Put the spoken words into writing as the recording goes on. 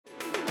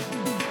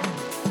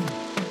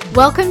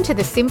Welcome to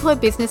the Simpler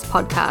Business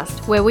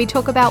Podcast, where we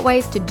talk about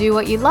ways to do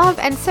what you love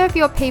and serve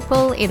your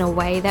people in a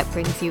way that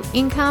brings you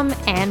income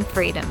and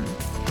freedom.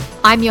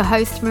 I'm your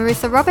host,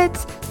 Marissa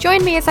Roberts.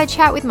 Join me as I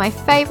chat with my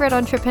favourite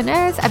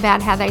entrepreneurs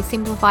about how they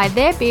simplify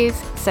their biz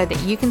so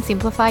that you can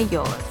simplify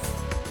yours.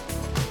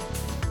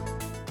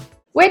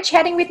 We're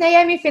chatting with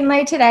Naomi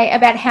Findlay today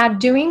about how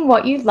doing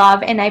what you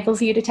love enables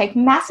you to take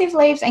massive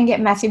leaps and get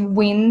massive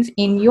wins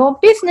in your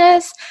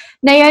business.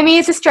 Naomi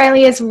is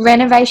Australia's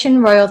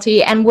renovation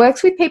royalty and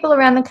works with people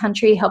around the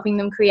country, helping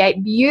them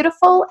create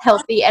beautiful,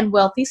 healthy and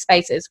wealthy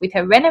spaces with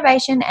her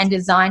renovation and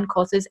design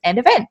courses and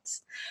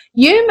events.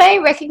 You may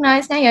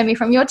recognise Naomi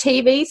from your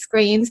TV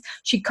screens.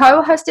 She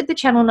co-hosted the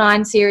Channel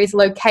 9 series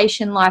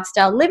Location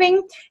Lifestyle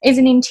Living, is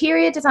an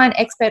interior design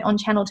expert on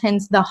Channel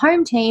 10's The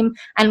Home Team,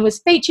 and was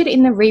featured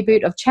in the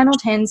reboot of Channel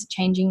 10's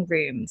Changing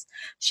Rooms.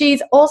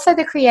 She's also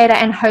the creator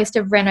and host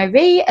of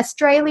Renovee,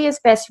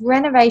 Australia's best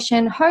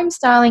renovation, home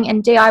styling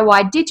and DIY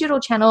digital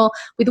channel,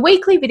 with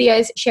weekly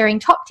videos sharing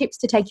top tips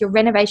to take your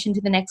renovation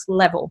to the next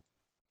level.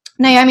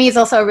 Naomi is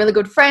also a really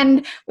good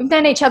friend. We've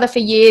known each other for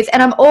years,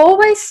 and I'm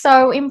always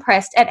so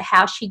impressed at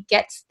how she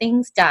gets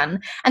things done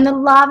and the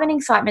love and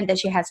excitement that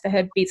she has for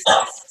her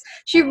business.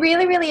 She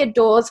really, really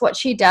adores what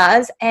she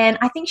does, and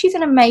I think she's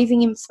an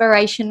amazing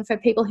inspiration for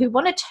people who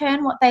want to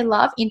turn what they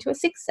love into a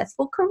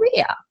successful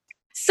career.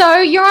 So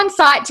you're on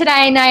site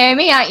today,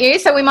 Naomi, aren't you?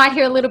 So we might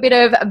hear a little bit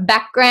of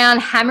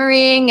background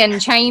hammering and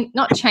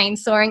not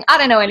chainsawing. I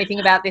don't know anything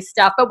about this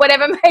stuff, but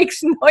whatever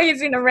makes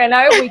noise in a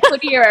reno, we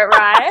could hear it,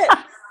 right?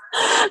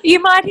 You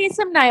might hear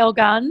some nail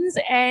guns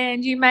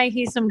and you may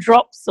hear some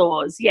drop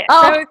saws. Yeah.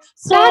 Oh,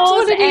 so that's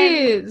what it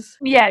is.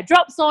 Yeah,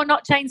 drop saw,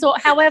 not chainsaw.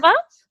 However,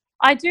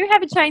 I do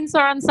have a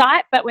chainsaw on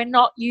site, but we're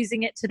not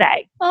using it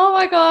today. Oh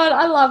my God,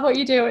 I love what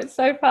you do. It's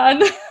so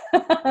fun.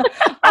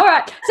 All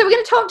right. So we're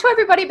going to talk to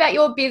everybody about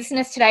your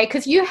business today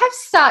because you have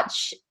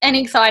such an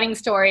exciting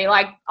story.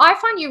 Like, I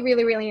find you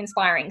really, really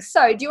inspiring.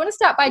 So do you want to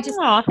start by just...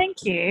 Oh,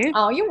 thank you.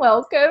 Oh, you're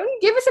welcome.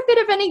 Give us a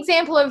bit of an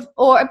example of,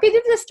 or a bit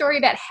of the story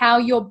about how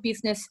your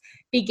business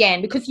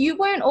began, because you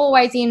weren't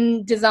always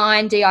in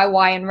design,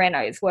 DIY and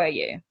renos, were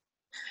you?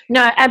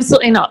 No,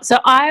 absolutely not. So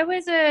I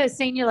was a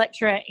senior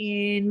lecturer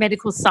in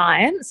medical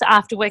science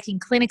after working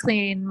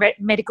clinically in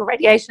medical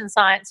radiation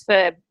science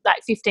for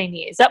like 15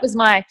 years. That was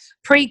my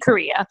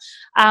pre-career.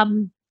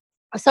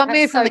 So I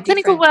moved from the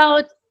clinical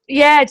world,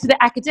 to the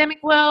academic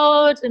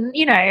world. And,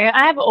 you know,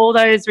 I have all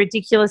those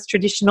ridiculous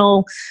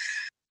traditional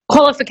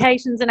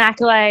qualifications and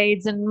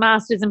accolades and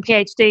masters and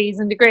PhDs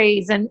and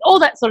degrees and all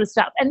that sort of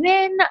stuff. And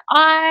then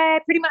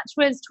I pretty much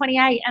was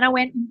 28 and I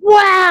went,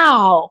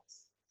 wow,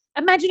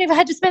 imagine if I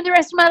had to spend the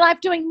rest of my life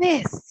doing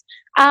this.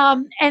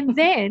 And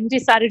then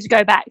decided to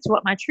go back to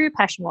what my true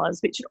passion was,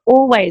 which it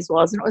always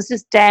was. And it was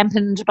just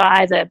dampened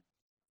by the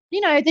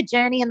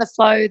journey and the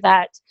flow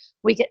that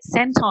we get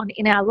sent on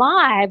in our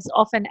lives,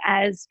 often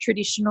as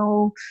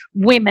traditional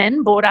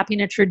women brought up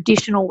in a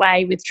traditional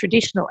way with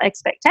traditional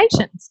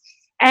expectations.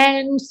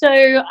 And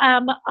so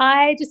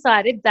I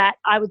decided that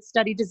I would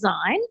study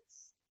design.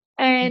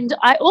 And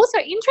I also,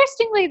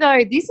 interestingly though,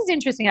 this is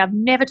interesting, I've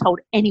never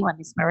told anyone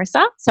this,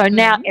 Marissa, so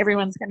now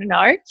everyone's going to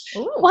know.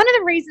 Ooh. One of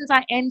the reasons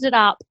I ended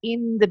up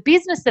in the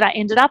business that I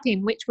ended up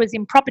in, which was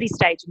in property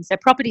staging, so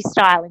property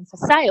styling for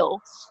sale,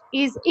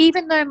 is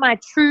even though my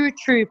true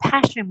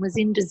passion was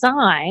in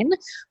design,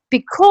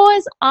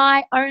 because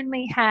I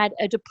only had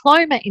a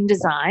diploma in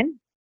design,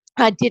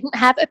 I didn't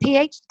have a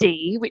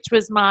PhD, which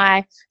was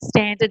my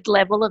standard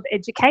level of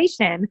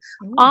education.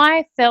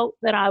 I felt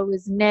that I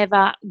was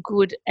never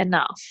good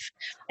enough.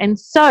 And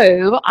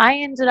so I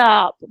ended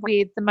up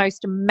with the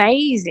most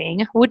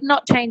amazing, would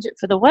not change it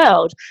for the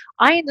world,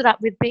 I ended up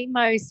with the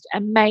most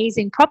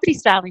amazing property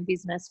styling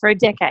business for a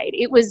decade.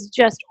 It was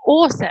just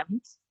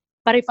awesome.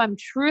 But if I'm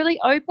truly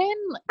open,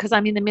 because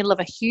I'm in the middle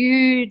of a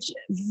huge,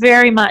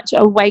 very much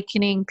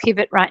awakening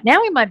pivot right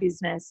now in my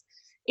business,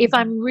 if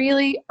I'm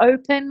really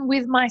open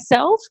with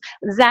myself,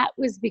 that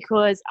was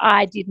because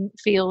I didn't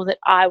feel that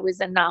I was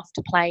enough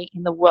to play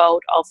in the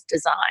world of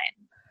design.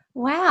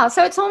 Wow.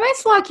 So it's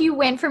almost like you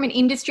went from an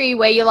industry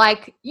where you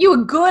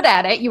were good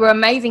at it, you were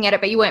amazing at it,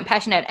 but you weren't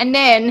passionate. And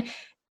then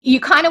you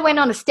kind of went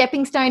on a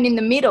stepping stone in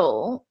the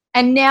middle,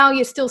 and now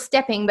you're still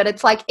stepping, but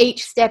it's like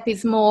each step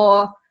is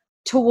more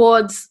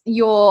towards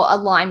your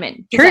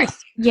alignment. Truth.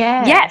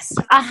 Yeah. Yes,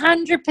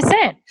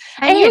 100%.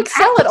 And you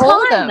excel at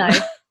all of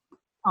them.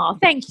 Oh,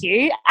 thank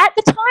you. At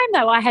the time,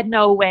 though, I had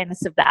no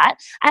awareness of that.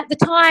 At the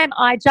time,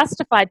 I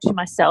justified to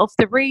myself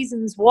the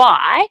reasons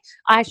why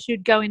I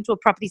should go into a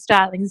property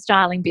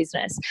styling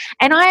business.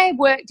 And I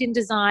worked in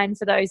design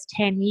for those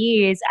 10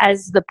 years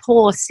as the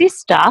poor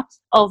sister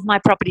of my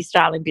property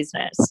styling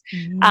business.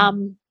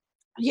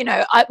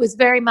 I was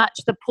very much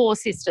the poor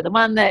sister, the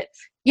one that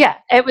Yeah,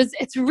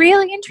 it's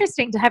really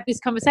interesting to have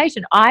this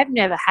conversation. I've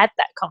never had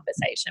that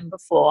conversation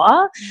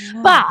before.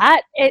 Yeah.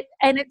 But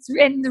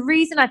the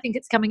reason I think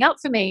it's coming up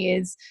for me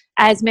is,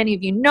 as many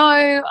of you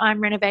know, I'm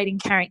renovating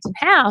Carrington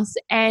House,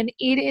 and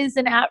it is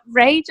an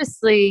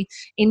outrageously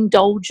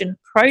indulgent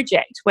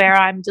project where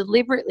I'm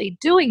deliberately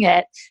doing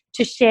it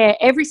to share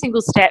every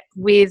single step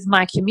with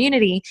my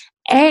community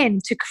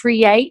and to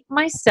create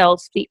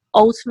myself the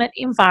ultimate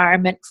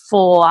environment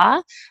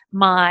for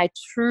my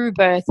true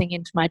birthing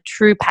into my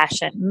true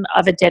passion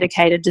of a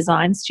dedicated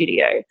design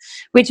studio,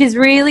 which is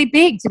really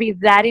big, to be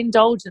that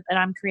indulgent that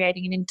I'm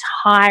creating an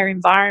entire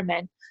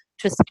environment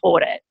to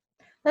support it.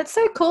 That's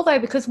so cool though,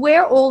 because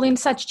we're all in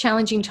such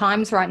challenging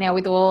times right now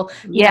with all,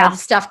 the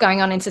stuff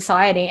going on in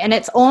society. And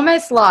it's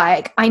almost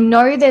like, I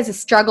know there's a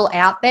struggle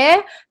out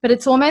there, but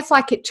it's almost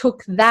like it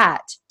took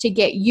that to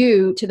get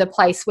you to the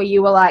place where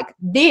you were like,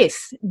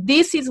 this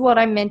is what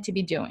I'm meant to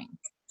be doing.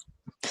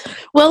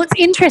 Well, it's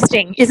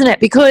interesting, isn't it?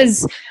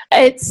 Because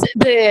it's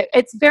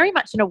very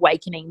much an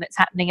awakening that's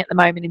happening at the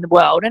moment in the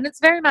world, and it's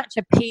very much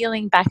a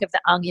peeling back of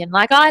the onion.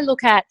 Like, I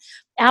look at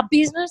our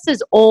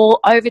businesses all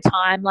over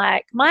time.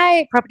 Like,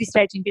 my property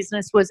staging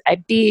business was a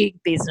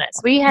big business.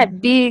 We had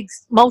big,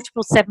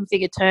 multiple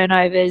 7-figure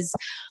turnovers,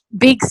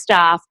 big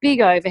staff,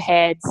 big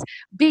overheads,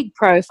 big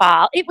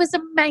profile. It was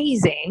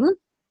amazing.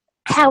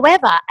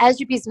 However, as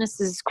your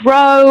businesses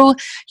grow,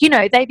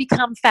 they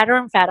become fatter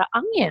and fatter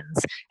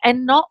onions.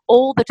 And not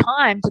all the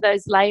time do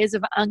those layers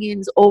of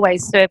onions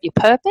always serve your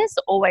purpose,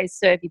 always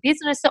serve your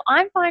business. So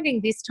I'm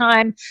finding this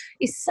time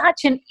is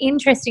such an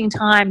interesting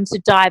time to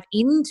dive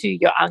into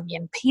your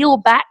onion, peel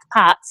back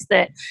parts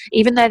that,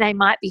 even though they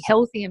might be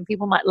healthy and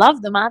people might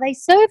love them, are they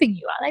serving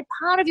you? Are they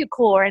part of your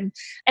core? And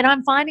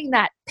I'm finding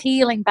that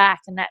peeling back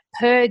and that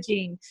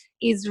purging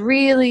is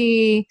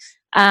really...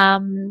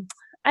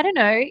 I don't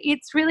know,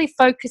 it's really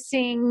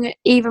focusing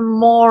even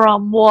more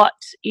on what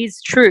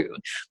is true.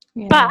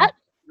 Yeah. But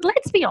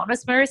let's be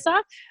honest,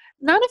 Marissa,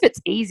 none of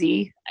it's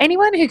easy.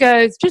 Anyone who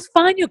goes, just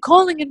find your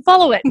calling and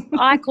follow it,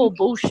 I call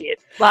bullshit.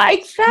 Like,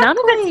 exactly. None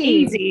of it's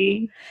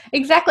easy.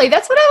 Exactly.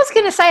 That's what I was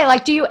going to say.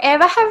 Like, do you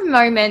ever have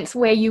moments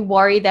where you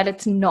worry that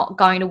it's not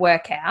going to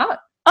work out?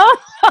 Oh.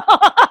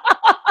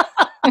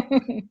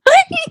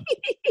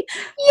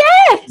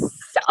 Yes.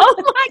 Oh,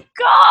 my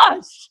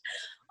gosh.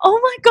 Oh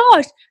my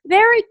gosh,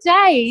 there are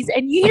days,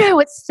 and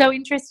what's so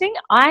interesting?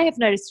 I have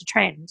noticed a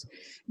trend.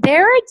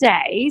 There are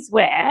days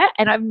where,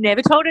 and I've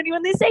never told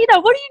anyone this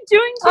either. What are you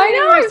doing to me? I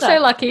know, I'm so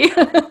lucky.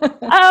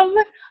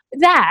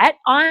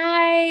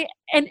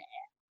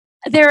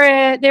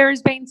 There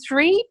has been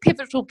 3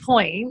 pivotal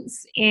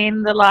points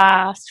in the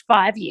last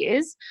 5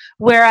 years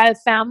where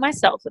I've found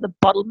myself at the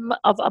bottom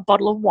of a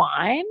bottle of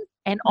wine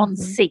and on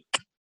Seek.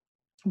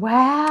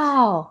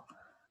 Wow.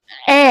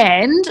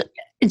 And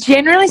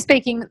generally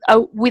speaking,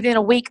 within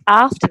a week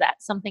after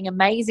that, something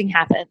amazing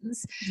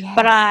happens. Yes.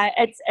 But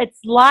it's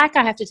like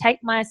I have to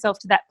take myself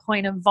to that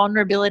point of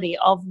vulnerability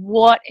of,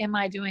 what am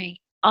I doing?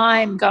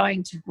 I'm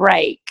going to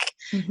break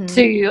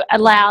to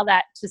allow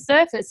that to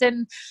surface.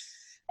 And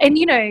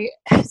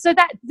so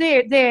that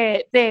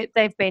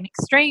they've been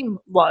extreme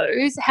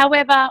lows.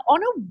 However,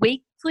 on a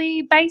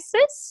weekly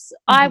basis,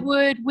 I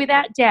would,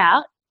 without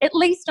doubt, at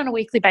least on a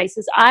weekly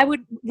basis, I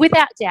would,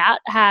 without doubt,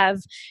 have,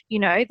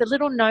 the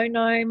little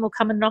no-no will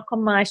come and knock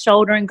on my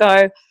shoulder and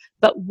go,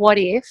 but what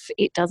if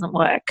it doesn't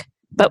work?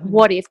 But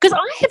what if? Because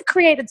I have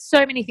created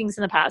so many things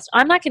in the past.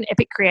 I'm like an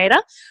epic creator.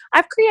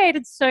 I've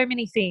created so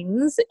many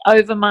things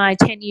over my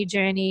 10-year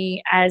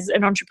journey as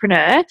an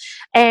entrepreneur,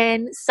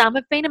 and some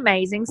have been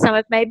amazing. Some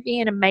have made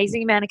me an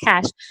amazing amount of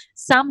cash.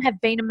 Some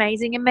have been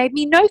amazing and made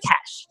me no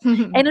cash.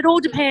 And it all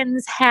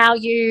depends how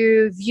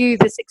you view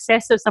the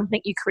success of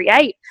something you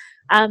create.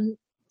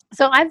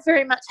 So I've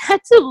very much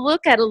had to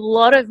look at a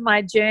lot of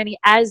my journey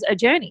as a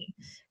journey,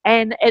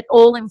 and it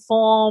all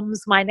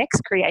informs my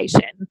next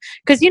creation.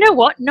 Because you know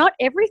what? Not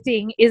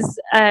everything is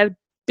a $1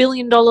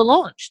 billion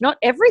launch. Not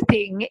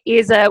everything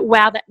is a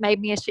wow, that made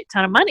me a shit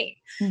ton of money.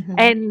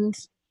 And,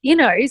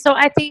 so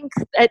I think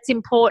it's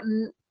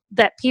important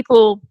that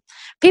people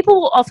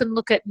will often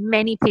look at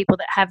many people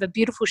that have a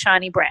beautiful,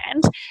 shiny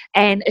brand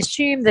and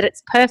assume that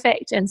it's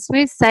perfect and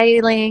smooth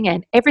sailing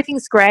and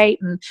everything's great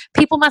and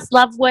people must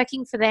love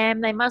working for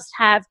them. They must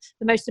have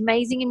the most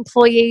amazing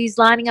employees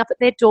lining up at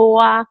their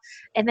door,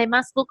 and they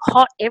must look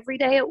hot every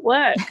day at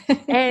work.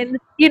 And,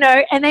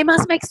 and they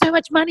must make so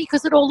much money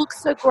because it all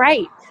looks so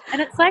great.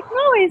 And it's like,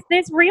 no,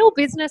 there's real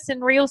business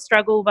and real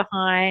struggle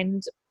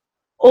behind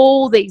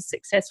all these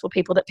successful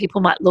people that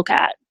people might look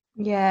at.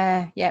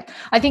 Yeah.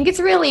 I think it's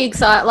really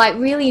exciting, like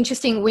really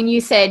interesting when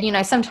you said,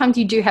 sometimes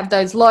you do have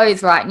those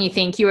lows, right? And you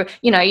think you have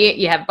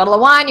a bottle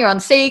of wine, you're on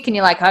Seek, and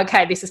you're like,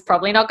 okay, this is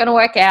probably not going to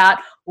work out.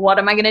 What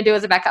am I going to do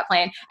as a backup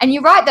plan? And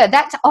you're right, though.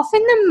 That's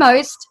often the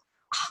most,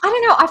 I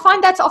don't know, I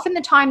find that's often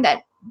the time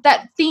that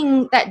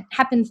thing that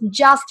happens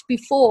just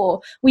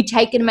before we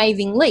take an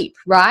amazing leap,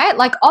 right?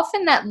 Like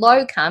often that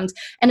low comes,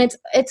 and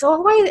it's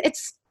always,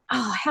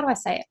 how do I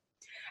say it?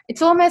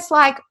 It's almost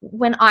like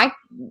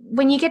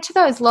when you get to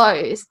those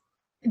lows,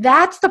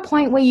 that's the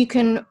point where you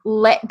can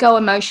let go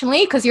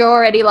emotionally, because you're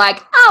already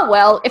like, oh,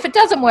 well, if it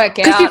doesn't work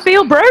out. Because you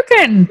feel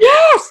broken.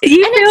 Yes.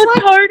 You and feel it's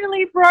like,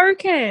 totally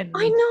broken.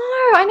 I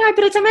know,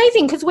 but it's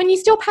amazing because when you're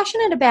still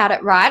passionate about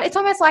it, right, it's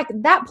almost like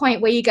that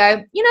point where you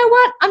go, you know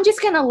what, I'm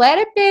just going to let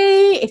it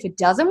be. If it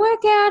doesn't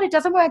work out, it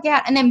doesn't work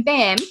out. And then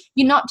bam,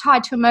 you're not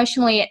tied to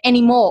emotionally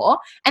anymore.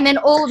 And then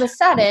all of a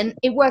sudden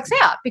it works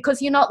out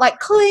because you're not like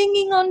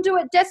clinging onto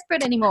it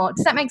desperate anymore.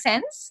 Does that make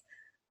sense?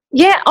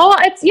 Yeah. Oh,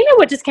 it's, you know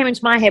what just came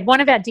into my head? One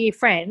of our dear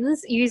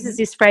friends uses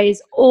this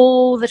phrase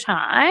all the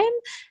time.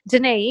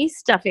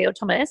 Denise Duffield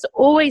Thomas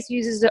always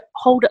uses it,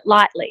 hold it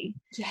lightly.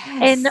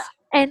 Yes.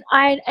 And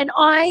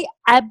I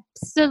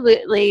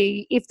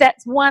absolutely, if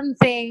that's one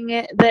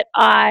thing that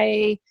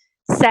I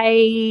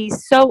say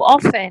so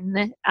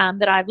often,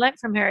 that I've learnt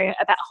from her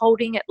about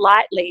holding it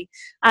lightly,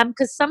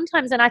 because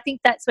sometimes, and I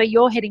think that's where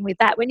you're heading with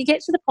that, when you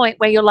get to the point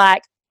where you're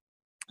like,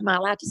 am I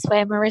allowed to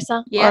swear,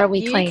 Marissa? Yeah, or are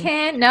we clean? You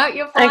can. No,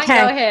 you're fine. Okay.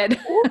 Go ahead.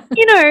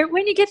 You know,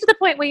 when you get to the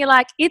point where you're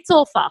like, it's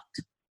all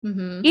fucked.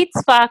 Mm-hmm.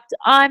 It's fucked.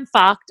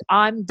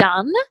 I'm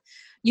done.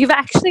 You've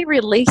actually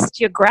released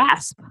your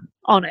grasp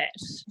on it.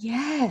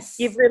 Yes.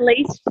 You've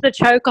released the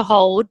choker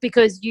hold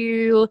because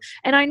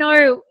and I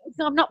know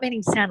I'm not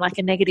meaning to sound like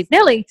a negative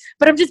Nelly,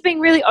 but I'm just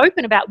being really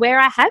open about where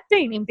I have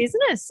been in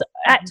business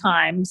at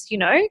times, you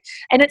know,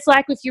 and it's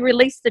like if you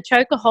release the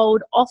choker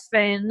hold,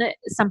 often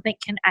something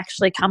can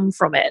actually come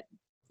from it.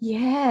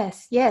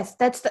 Yes.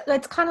 That's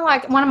kind of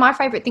like one of my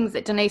favorite things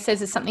that Denise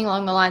says is something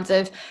along the lines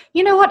of,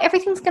 you know what,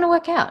 everything's going to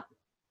work out.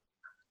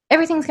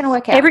 Everything's going to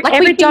work out.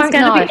 We don't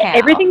know how.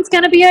 Everything's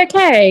going to be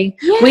okay.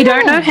 Yeah. We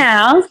don't know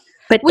how,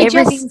 but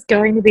everything's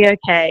going to be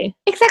okay.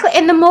 Exactly.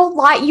 And the more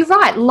light, you're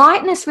right,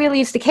 lightness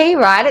really is the key,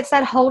 right? It's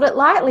that hold it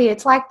lightly.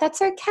 It's like,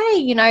 that's okay.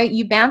 You know,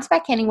 you bounce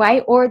back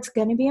anyway, or it's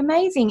going to be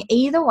amazing.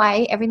 Either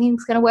way,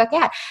 everything's going to work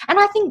out. And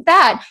I think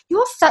that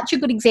you're such a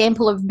good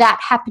example of that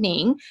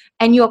happening.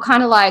 And you're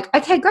kind of like,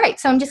 okay, great.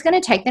 So I'm just going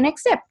to take the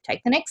next step, take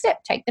the next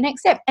step, take the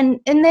next step. And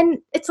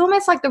then it's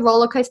almost like the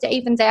roller coaster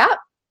evens out.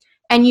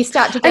 And you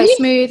start to go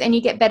smooth and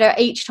you get better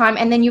each time.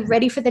 And then you're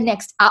ready for the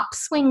next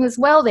upswing as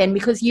well then,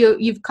 because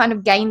you've kind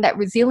of gained that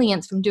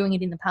resilience from doing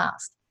it in the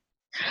past.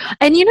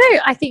 And, you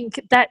know, I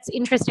think that's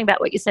interesting about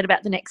what you said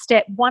about the next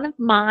step. One of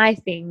my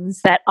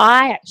things that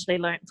I actually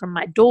learned from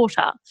my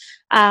daughter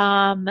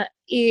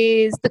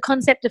is the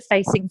concept of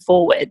facing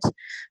forward.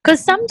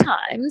 Because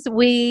sometimes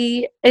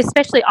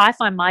especially I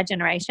find my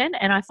generation,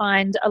 and I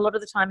find a lot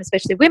of the time,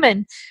 especially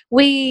women,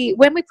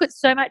 when we put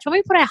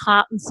our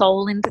heart and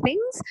soul into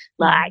things,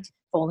 like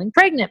falling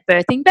pregnant,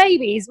 birthing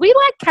babies, we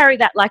like carry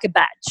that like a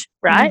badge,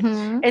 right?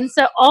 Mm-hmm. And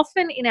so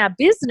often in our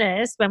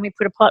business, when we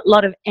put a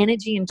lot of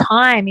energy and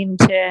time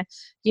into,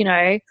 you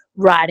know,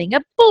 writing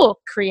a book,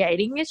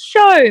 creating a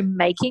show,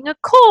 making a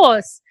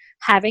course,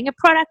 having a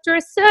product or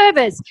a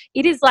service,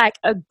 it is like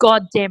a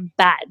goddamn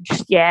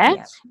badge,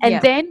 yeah?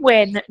 And then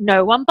when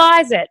no one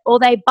buys it, or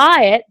they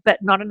buy it but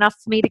not enough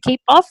for me to keep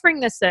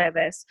offering the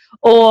service,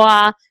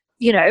 or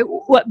you know,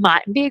 what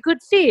mightn't be a good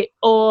fit,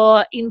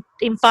 or in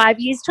 5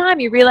 years' time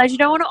you realize you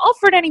don't want to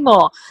offer it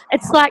anymore.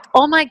 It's like,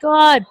 oh my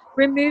God,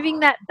 removing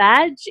that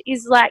badge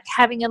is like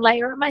having a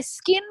layer of my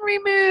skin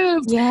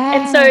removed.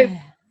 Yeah.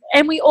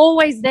 And we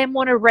always then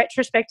want to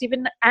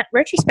retrospectively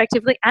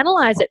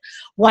analyze it.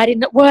 Why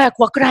didn't it work?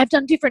 What could I have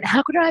done different?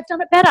 How could I have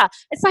done it better?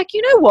 It's like,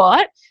 you know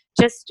what?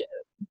 Just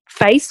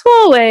face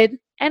forward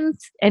and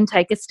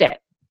take a step.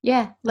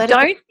 Yeah.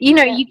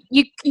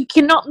 You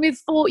cannot move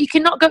forward. You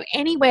cannot go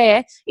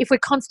anywhere if we're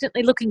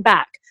constantly looking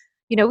back.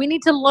 You know, we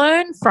need to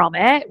learn from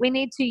it. We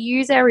need to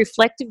use our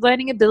reflective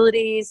learning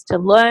abilities to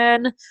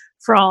learn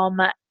from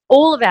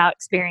all of our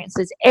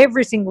experiences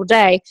every single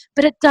day.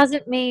 But it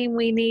doesn't mean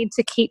we need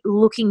to keep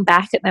looking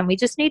back at them. We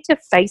just need to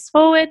face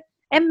forward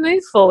and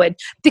move forward,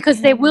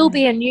 because there will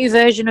be a new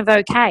version of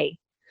okay.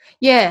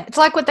 Yeah. It's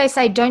like what they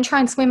say, don't try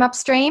and swim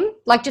upstream.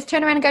 Like, just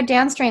turn around and go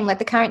downstream. Let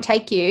the current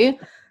take you.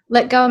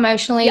 Let go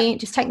emotionally,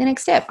 just take the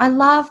next step. I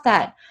love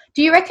that.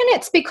 Do you reckon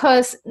it's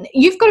because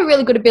you've got a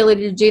really good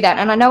ability to do that?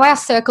 And I know our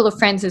circle of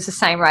friends is the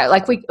same, right?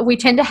 Like we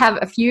tend to have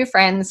a few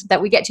friends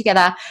that we get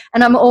together,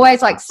 and I'm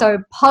always like so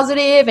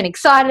positive and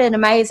excited and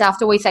amazed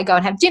after we say go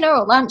and have dinner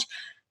or lunch.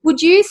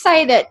 Would you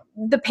say that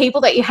the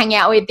people that you hang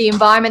out with, the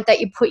environment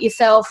that you put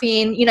yourself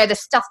in, you know, the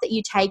stuff that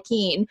you take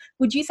in,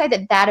 would you say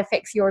that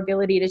affects your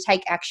ability to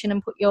take action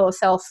and put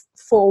yourself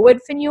forward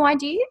for new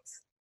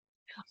ideas?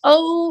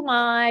 Oh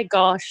my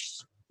gosh.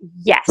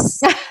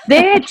 Yes.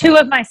 They're two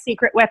of my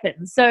secret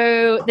weapons.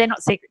 So they're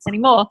not secrets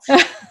anymore.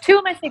 Two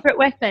of my secret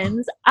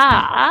weapons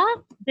are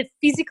the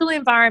physical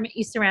environment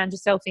you surround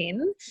yourself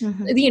in.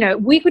 Mm-hmm. You know,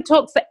 we could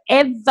talk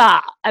forever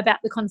about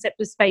the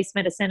concept of space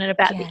medicine and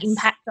about the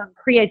impact on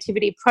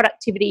creativity,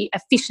 productivity,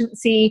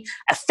 efficiency,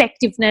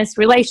 effectiveness,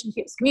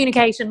 relationships,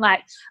 communication.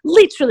 Like,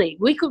 literally,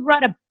 we could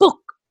write a book.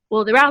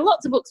 Well, there are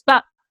lots of books,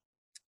 but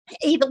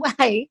either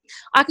way,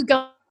 I could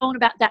go on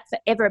about that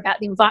forever, about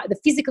the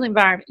physical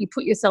environment you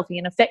put yourself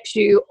in affects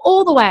you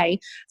all the way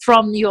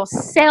from your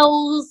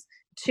cells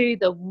to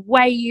the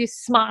way you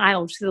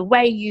smile, to the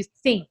way you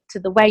think, to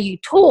the way you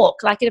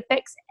talk. Like, it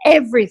affects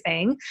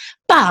everything.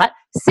 But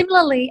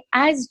similarly,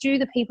 as do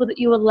the people that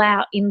you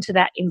allow into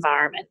that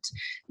environment.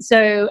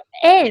 So,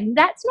 and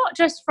that's not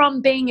just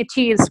from being a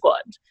cheer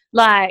squad.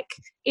 Like,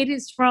 it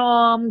is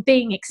from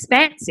being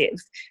expansive,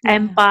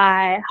 and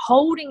by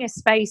holding a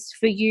space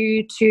for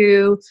you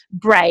to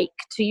break,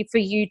 for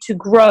you to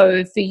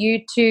grow, for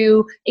you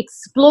to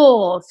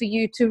explore, for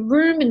you to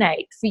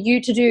ruminate, for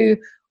you to do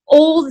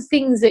all the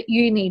things that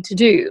you need to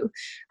do.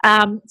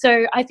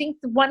 So I think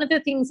one of the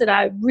things that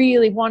I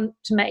really want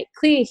to make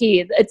clear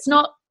here, it's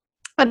not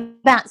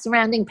about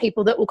surrounding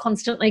people that will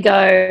constantly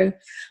go,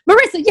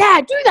 Marissa,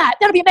 yeah, do that.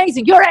 That'll be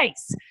amazing. You're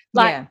ace.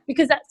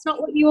 Because that's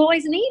not what you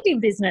always need in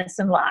business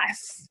and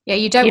life. Yeah,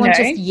 you don't want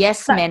just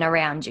yes men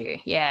around you.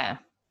 Yeah.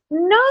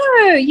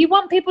 No, you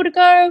want people to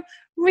go,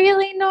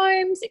 really,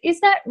 Gnomes? Is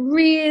that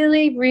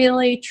really,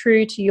 really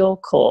true to your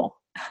core?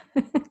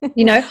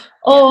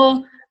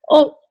 Or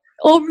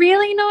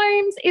really,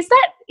 Gnomes? Is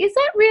that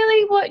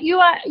really what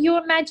you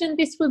imagined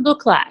this would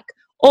look like?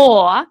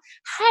 Or,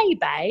 hey,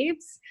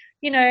 babes,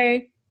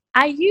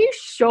 are you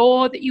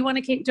sure that you want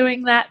to keep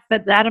doing that for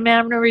that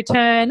amount of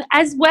return,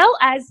 as well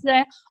as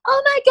the,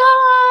 oh my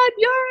God,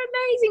 you're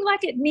amazing.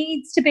 Like, it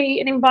needs to be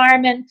an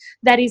environment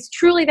that is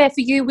truly there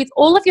for you, with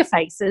all of your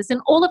faces and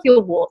all of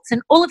your warts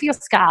and all of your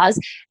scars,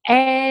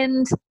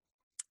 and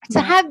to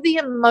have the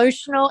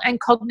emotional and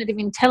cognitive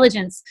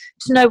intelligence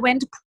to know when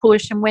to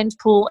push and when to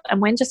pull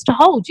and when just to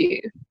hold you.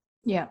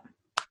 Yeah.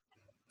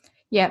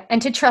 Yeah,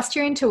 and to trust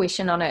your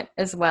intuition on it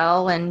as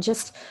well, and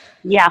just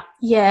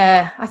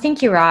I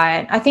think you're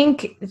right. I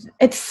think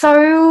it's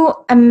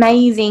so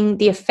amazing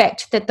the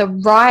effect that the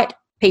right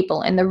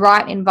people and the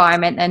right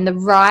environment and the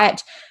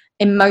right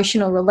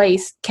emotional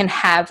release can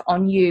have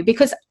on you,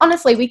 because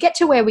honestly, we get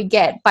to where we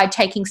get by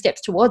taking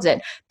steps towards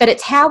it, but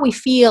it's how we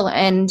feel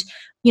and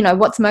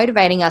what's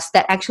motivating us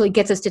that actually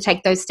gets us to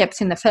take those steps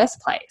in the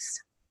first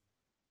place.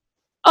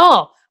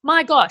 Oh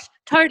my gosh,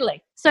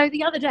 totally. So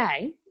the other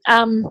day,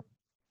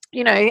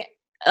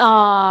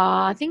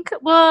 I think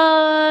it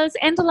was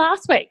end of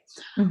last week,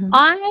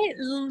 I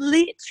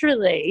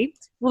literally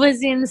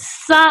was in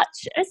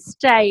such a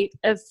state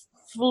of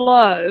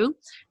flow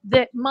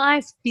that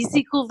my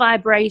physical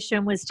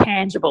vibration was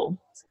tangible.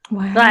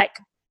 Wow. Like,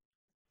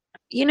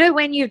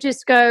 when you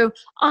just go,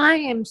 I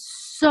am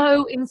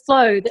so in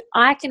flow that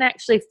I can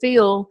actually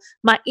feel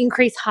my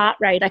increased heart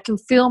rate. I can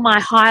feel my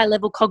higher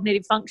level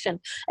cognitive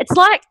function. It's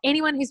like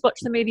anyone who's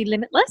watched the movie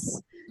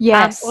Limitless,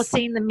 or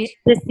seen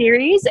the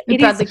series. With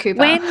Bradley Cooper.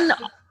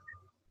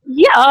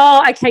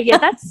 That's,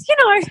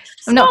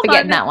 I'm not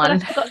forgetting that one.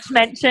 That I forgot to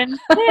mention.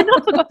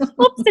 Not forgot.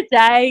 Oops, the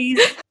days.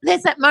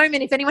 There's that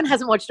moment, if anyone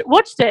hasn't watched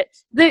it,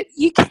 that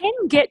you can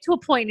get to a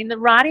point in the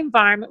right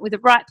environment with the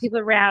right people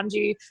around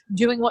you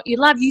doing what you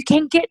love. You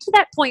can get to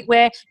that point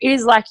where it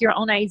is like you're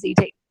on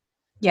AZT.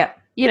 Yeah.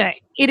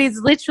 It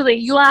is literally,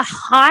 you are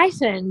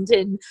heightened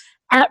and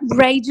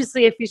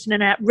outrageously efficient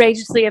and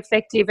outrageously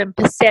effective and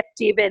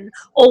perceptive, and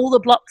all the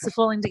blocks are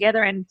falling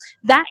together, and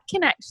that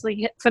can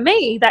actually, for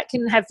me, that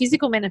can have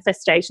physical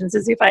manifestations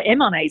as if I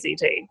am on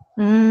AZT.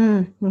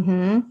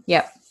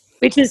 Yep.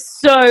 Which is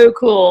so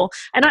cool.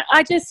 And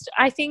I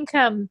think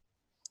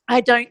I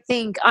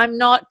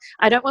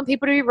don't want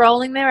people to be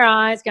rolling their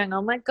eyes going,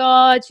 oh my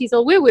God, she's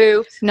all woo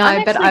woo. No,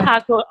 I'm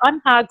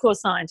hardcore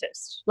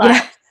scientist.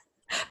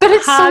 But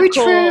it's so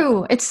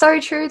true. It's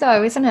so true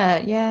though, isn't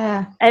it?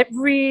 Yeah. It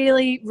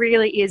really,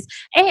 really is.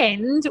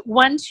 And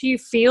once you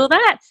feel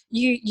that,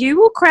 you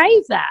will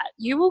crave that.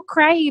 You will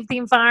crave the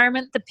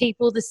environment, the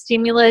people, the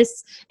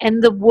stimulus,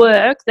 and the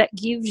work that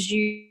gives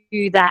you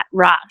that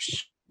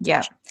rush.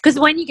 Yeah. Because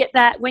when you get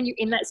that, when you're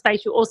in that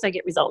space, you also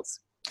get results.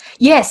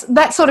 Yes,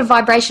 that sort of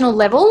vibrational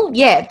level,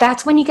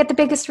 that's when you get the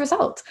biggest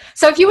results.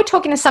 So if you were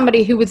talking to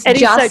somebody who was is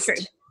so true.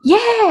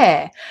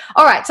 Yeah.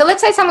 All right. So let's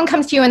say someone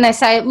comes to you and they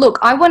say, look,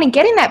 I want to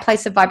get in that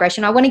place of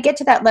vibration. I want to get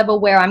to that level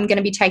where I'm going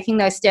to be taking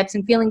those steps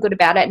and feeling good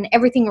about it, and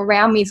everything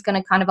around me is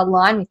going to kind of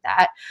align with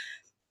that.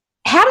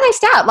 How do they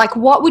start? Like,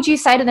 what would you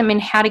say to them in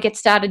how to get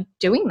started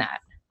doing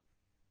that?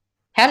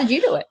 How did you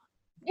do it?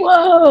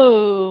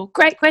 Whoa,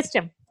 great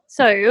question.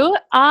 So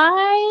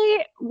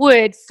I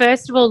would,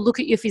 first of all, look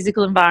at your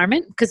physical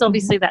environment, because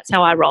obviously that's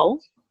how I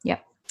roll. Yeah.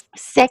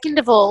 Second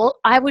of all,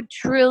 I would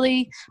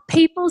truly,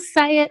 people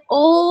say it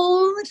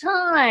all the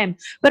time,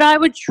 but I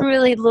would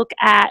truly look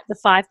at the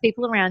 5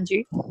 people around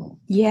you.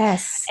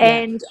 Yes.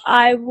 And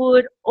I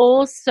would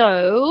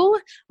also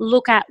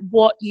look at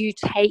what you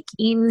take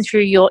in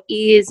through your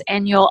ears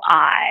and your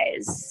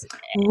eyes.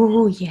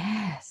 Oh,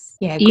 yes.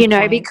 Yeah,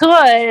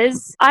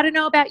 because I don't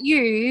know about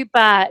you,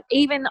 but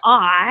even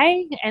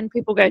and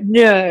people go,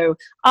 no,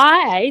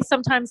 I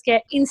sometimes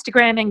get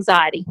Instagram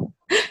anxiety.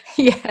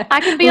 Yeah. I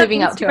can be on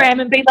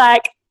Instagram and be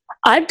like,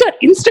 I've got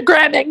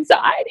Instagram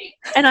anxiety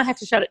and I have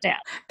to shut it down.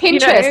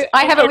 Pinterest.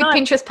 I have it with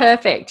Pinterest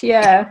Perfect.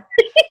 Yeah.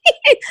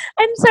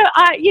 And so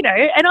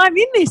and I'm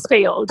in this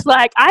field.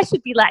 Like, I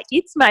should be like,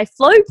 it's my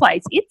flow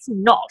place. It's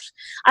not.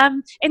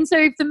 And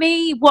so for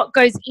me, what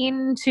goes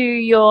into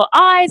your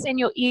eyes and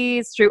your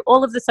ears through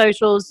all of the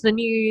socials, the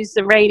news,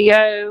 the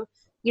radio,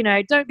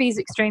 don't be as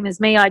extreme as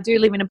me. I do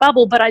live in a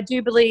bubble, but I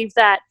do believe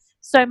that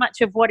so much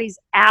of what is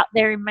out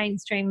there in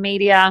mainstream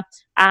media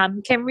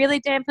can really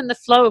dampen the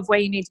flow of where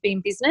you need to be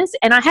in business.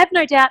 And I have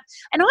no doubt,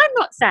 and I'm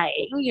not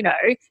saying,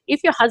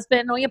 if your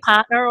husband or your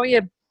partner or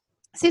your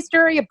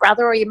sister or your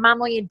brother or your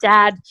mum or your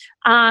dad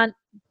aren't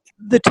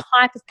the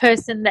type of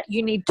person that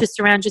you need to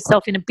surround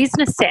yourself in a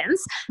business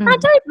sense, I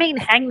don't mean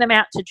hang them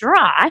out to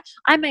dry.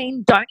 I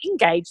mean, don't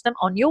engage them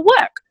on your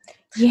work.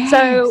 Yes.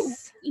 So,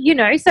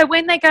 so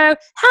when they go,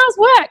 how's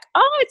work?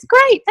 Oh, it's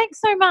great.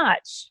 Thanks so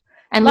much.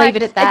 And leave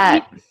it at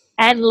that.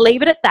 And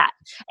leave it at that.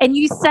 And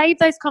you save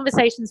those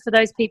conversations for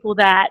those people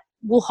that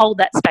will hold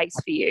that space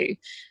for you.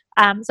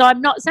 So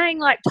I'm not saying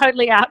like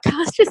totally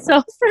outcast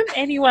yourself from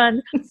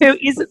anyone who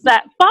isn't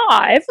that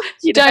vibe.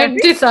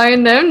 Don't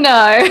disown them,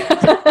 no.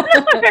 No.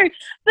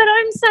 But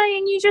I'm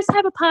saying you just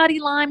have a party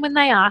line when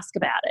they ask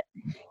about it.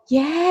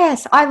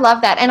 Yes, I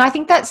love that. And I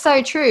think that's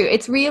so true.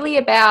 It's really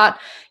about,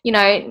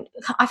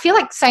 I feel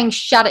like saying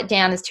shut it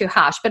down is too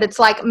harsh, but it's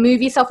like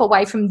move yourself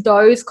away from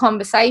those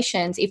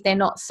conversations if they're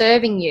not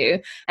serving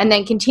you, and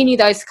then continue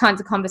those kinds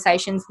of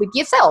conversations with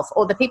yourself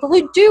or the people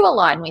who do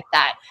align with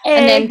that.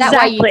 And then that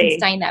way you can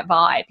stay in that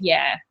vibe.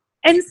 Yeah.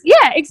 And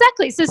yeah,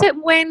 exactly. So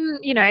when,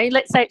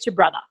 let's say it's your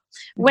brother,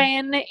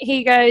 when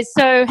he goes,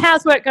 so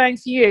how's work going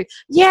for you?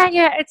 Yeah,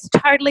 it's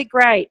totally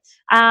great.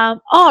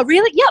 Oh,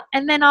 really? Yep.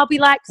 And then I'll be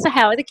like, so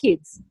how are the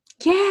kids?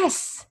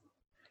 Yes.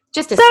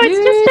 Just a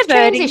smooth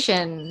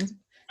transition.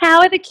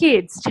 How are the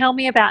kids? Tell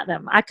me about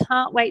them. I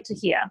can't wait to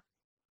hear.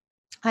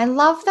 I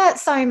love that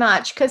so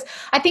much, because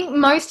I think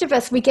most of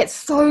us, we get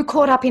so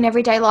caught up in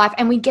everyday life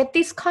and we get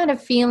this kind of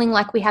feeling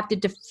like we have to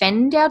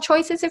defend our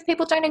choices if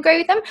people don't agree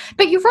with them.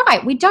 But you're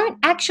right. We don't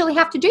actually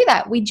have to do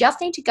that. We just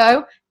need to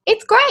go,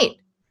 it's great.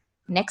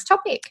 Next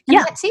topic. And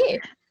that's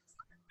it.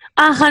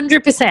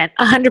 100%.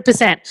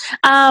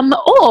 100%.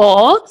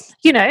 Or,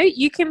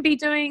 you can be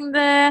doing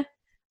the,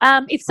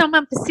 if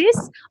someone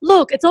persists,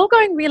 look, it's all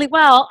going really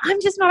well. I'm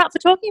just not up for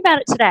talking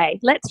about it today.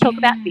 Let's talk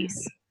about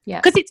this. Yeah.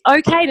 Because it's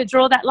okay to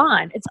draw that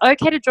line. It's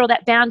okay to draw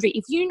that boundary.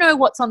 If you know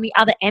what's on the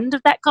other end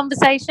of that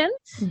conversation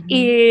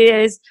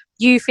is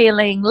you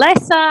feeling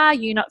lesser,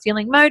 you not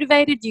feeling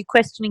motivated, you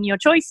questioning your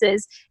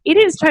choices,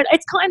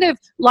 it's kind of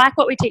like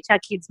what we teach our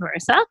kids,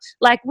 Marissa.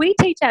 Like, we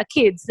teach our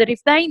kids that if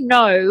they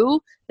know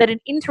that an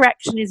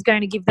interaction is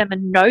going to give them a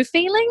no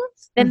feeling,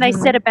 then they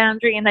set a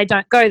boundary and they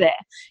don't go there.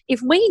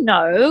 If we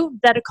know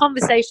that a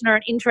conversation or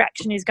an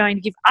interaction is going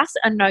to give us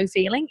a no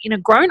feeling in a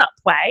grown-up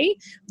way,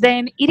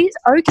 then it is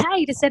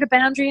okay to set a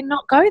boundary and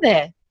not go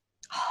there.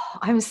 Oh,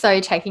 I'm so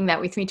taking that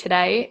with me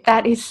today.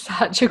 That is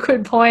such a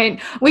good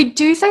point. We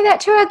do say that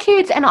to our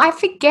kids, and I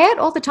forget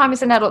all the time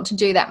as an adult to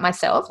do that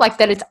myself, like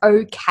that it's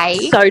okay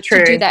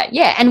to do that.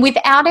 Yeah, and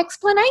without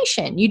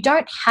explanation. You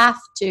don't have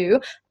to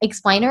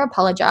explain or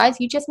apologize.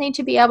 You just need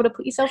to be able to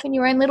put yourself in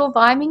your own little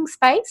vibing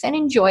space and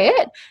enjoy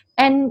it,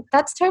 and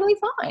that's totally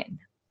fine.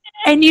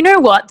 And you know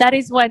what? That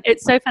is what,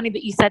 it's so funny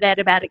that you said that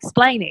about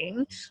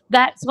explaining.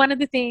 That's one of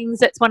the things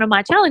that's one of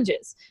my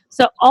challenges.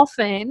 So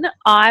often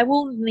I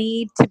will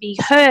need to be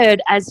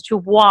heard as to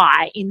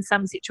why in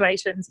some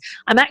situations.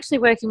 I'm actually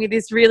working with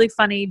this really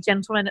funny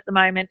gentleman at the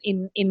moment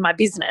in my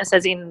business,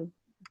 as in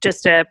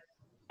just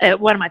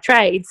one of my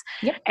trades.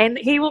 Yep. And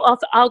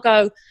I'll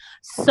go,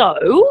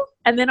 so,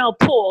 and then I'll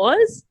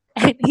pause.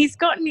 And he's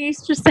gotten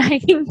used to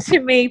saying to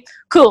me,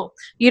 cool,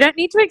 you don't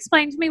need to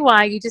explain to me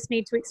why, you just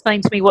need to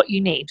explain to me what you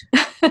need.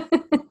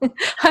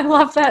 I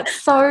love that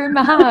so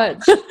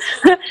much.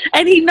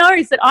 And he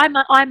knows that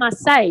I must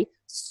say,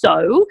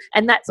 so,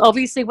 and that's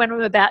obviously when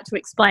I'm about to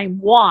explain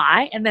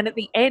why, and then at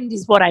the end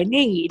is what I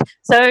need.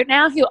 So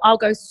now I'll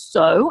go,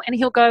 so, and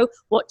he'll go,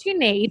 what do you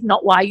need,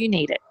 not why you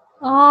need it.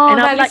 Oh,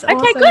 and I'll be like,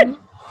 okay, good.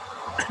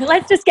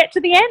 Let's just get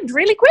to the end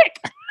really quick.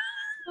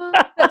 Oh,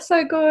 that's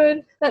so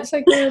good. That's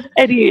so good.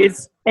 It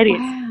is.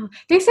 Wow.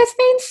 This has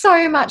been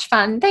so much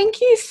fun. Thank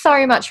you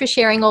so much for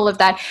sharing all of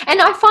that. And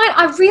I find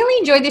I really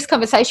enjoyed this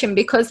conversation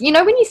because, when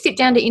you sit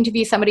down to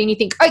interview somebody and you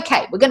think,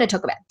 okay, we're going to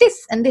talk about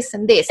this and this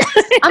and this.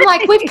 I'm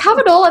like, we've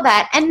covered all of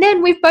that. And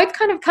then we've both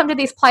kind of come to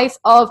this place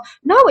of,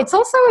 no, it's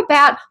also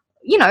about,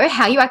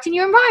 how you act in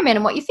your environment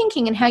and what you're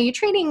thinking and how you're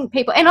treating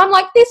people. And I'm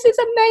like, this is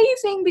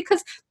amazing,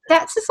 because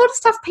that's the sort of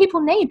stuff people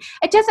need.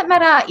 It doesn't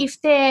matter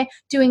if they're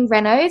doing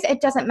renos.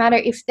 It doesn't matter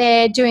if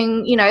they're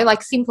doing,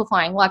 like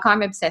simplifying, like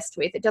I'm obsessed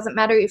with. It doesn't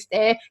matter if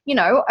they're,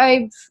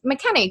 a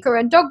mechanic or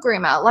a dog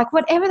groomer, like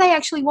whatever they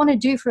actually want to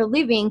do for a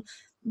living.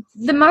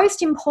 The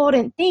most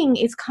important thing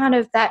is kind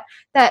of that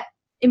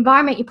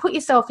environment you put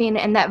yourself in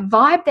and that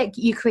vibe that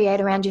you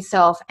create around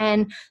yourself,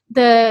 and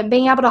the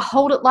being able to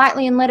hold it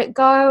lightly and let it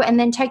go and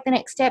then take the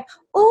next step.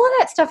 All of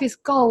that stuff is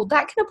gold.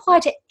 That can apply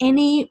to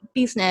any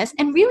business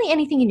and really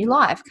anything in your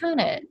life,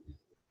 can't it?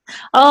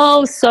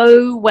 Oh,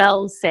 so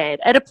well said.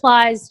 It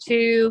applies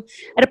even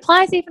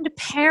to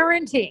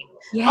parenting.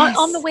 Yes.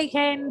 On the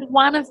weekend,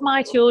 one of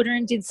my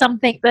children did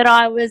something that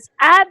I was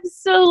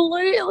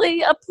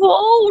absolutely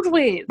appalled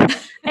with.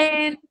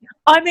 And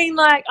I mean,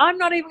 like,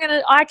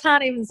 I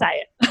can't even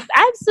say it.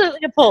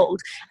 Absolutely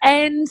appalled.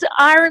 And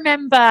I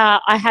remember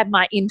I had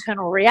my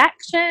internal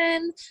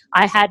reaction,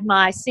 I had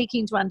my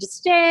seeking to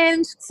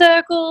understand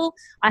circle,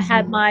 I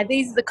had my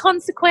these are the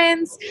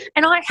consequence,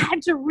 and I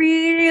had to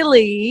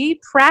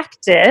really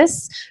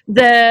practice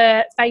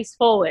the face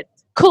forward.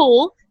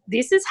 Cool.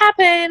 This has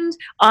happened.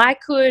 I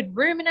could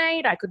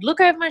ruminate. I could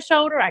look over my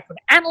shoulder. I could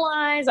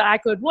analyze. I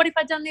could, what if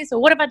I'd done this, or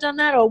what if I'd done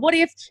that, or what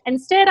if?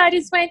 Instead, I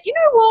just went, you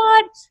know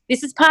what?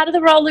 This is part of the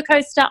roller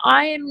coaster.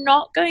 I am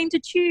not going to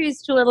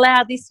choose to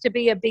allow this to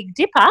be a big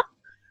dipper.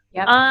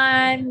 Yep.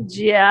 I'm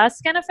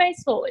just going to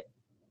face forward.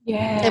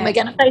 Yeah. And we're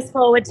going to face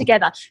forward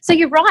together. So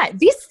you're right.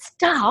 This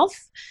stuff,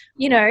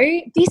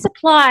 this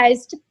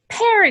applies to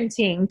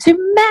parenting, to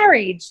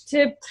marriage,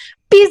 to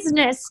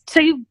business,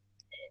 to,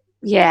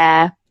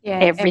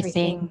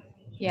 everything.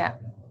 Yeah,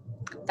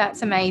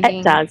 that's amazing.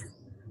 It does.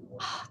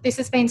 This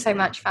has been so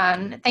much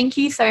fun. Thank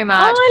you so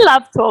much. I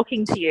love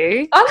talking to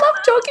you. I love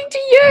talking to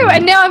you.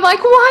 And now I'm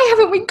like, why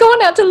haven't we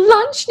gone out to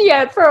lunch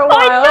yet for a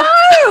while?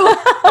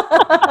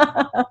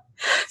 I know.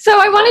 So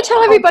I want to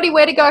tell everybody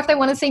where to go if they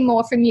want to see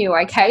more from you,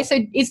 okay? So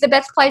is the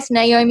best place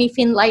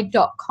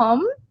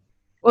naomifindlay.com,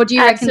 or do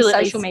you reckon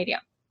social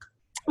media?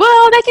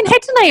 Well, they can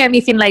head to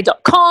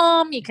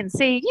naomifindlay.com. You can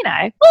see,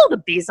 all the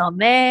biz on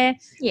there,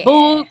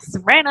 books,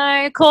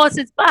 reno,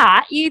 courses.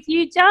 But if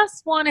you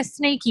just want a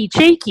sneaky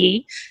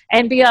cheeky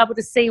and be able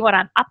to see what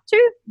I'm up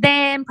to,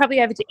 then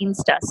probably over to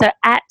Insta. So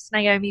at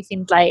Naomi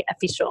Findlay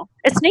Official.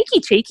 A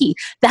sneaky cheeky.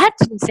 That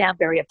didn't sound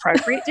very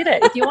appropriate, did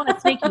it? If you want a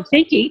sneaky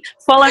cheeky,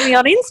 follow me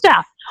on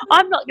Insta.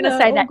 I'm not going to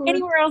say that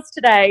anywhere else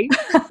today.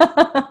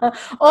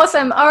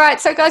 Awesome. All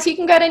right. So, guys, you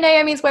can go to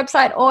Naomi's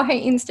website or her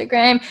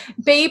Instagram.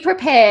 Be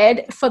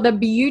prepared for the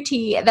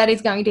beauty that is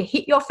going to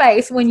hit your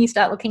face when you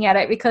start looking at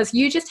it, because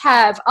you just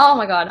have, oh,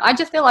 my God, I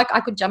just feel like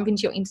I could jump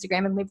into your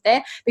Instagram and live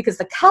there, because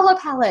the color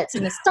palettes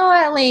and the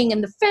styling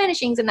and the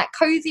furnishings and that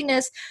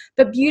coziness,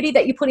 the beauty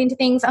that you put into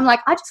things. I'm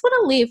like, I just want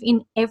to live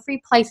in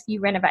every place you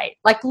renovate.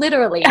 Like,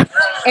 literally,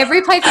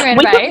 every place you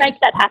renovate. We could make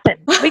that happen.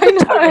 We could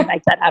totally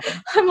make that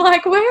happen. I'm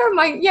like, where am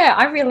I? Yeah,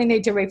 I really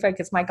need to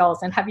refocus my goals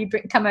and have you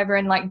come over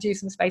and like do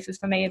some spaces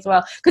for me as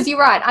well. Because you're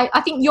right.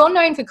 I think you're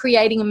known for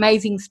creating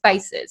amazing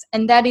spaces,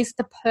 and that is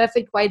the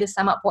perfect way to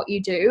sum up what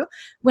you do.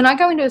 When I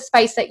go into a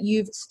space that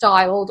you've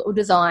styled or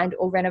designed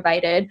or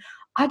renovated,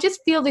 I just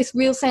feel this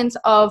real sense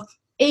of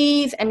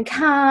ease and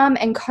calm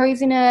and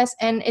coziness,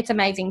 and it's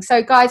amazing.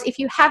 So guys, if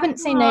you haven't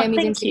seen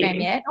Naomi's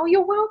Instagram yet,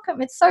 you're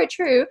welcome. It's so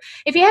true.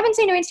 If you haven't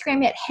seen her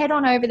Instagram yet, head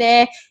on over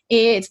there.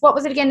 It's, what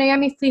was it again?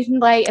 Naomi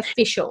Findlay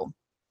Official.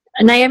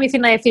 Naomi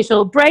Findlay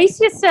Official.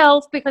 Brace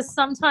yourself, because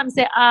sometimes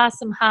there are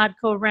some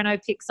hardcore reno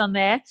pics on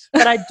there,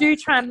 but I do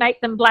try and make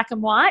them black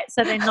and white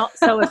so they're not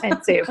so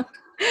offensive.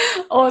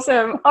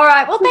 Awesome. All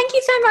right. Well, thank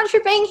you so much for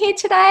being here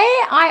today.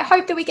 I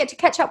hope that we get to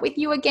catch up with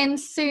you again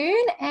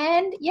soon.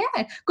 And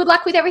good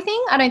luck with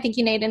everything. I don't think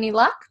you need any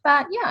luck,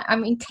 but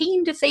I'm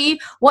keen to see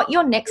what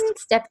your next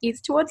step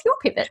is towards your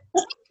pivot.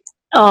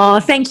 Oh,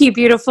 thank you,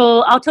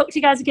 beautiful. I'll talk to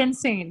you guys again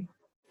soon.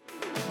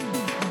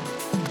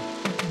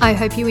 I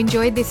hope you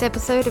enjoyed this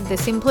episode of the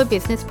Simpler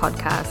Business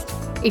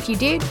Podcast. If you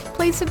did,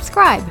 please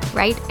subscribe,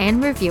 rate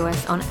and review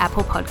us on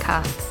Apple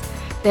Podcasts.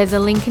 There's a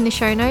link in the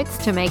show notes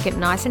to make it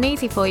nice and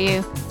easy for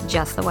you,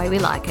 just the way we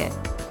like it.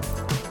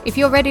 If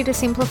you're ready to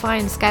simplify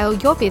and scale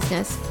your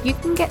business, you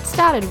can get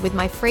started with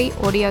my free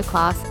audio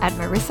class at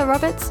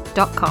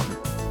marissaroberts.com.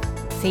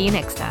 See you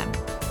next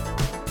time.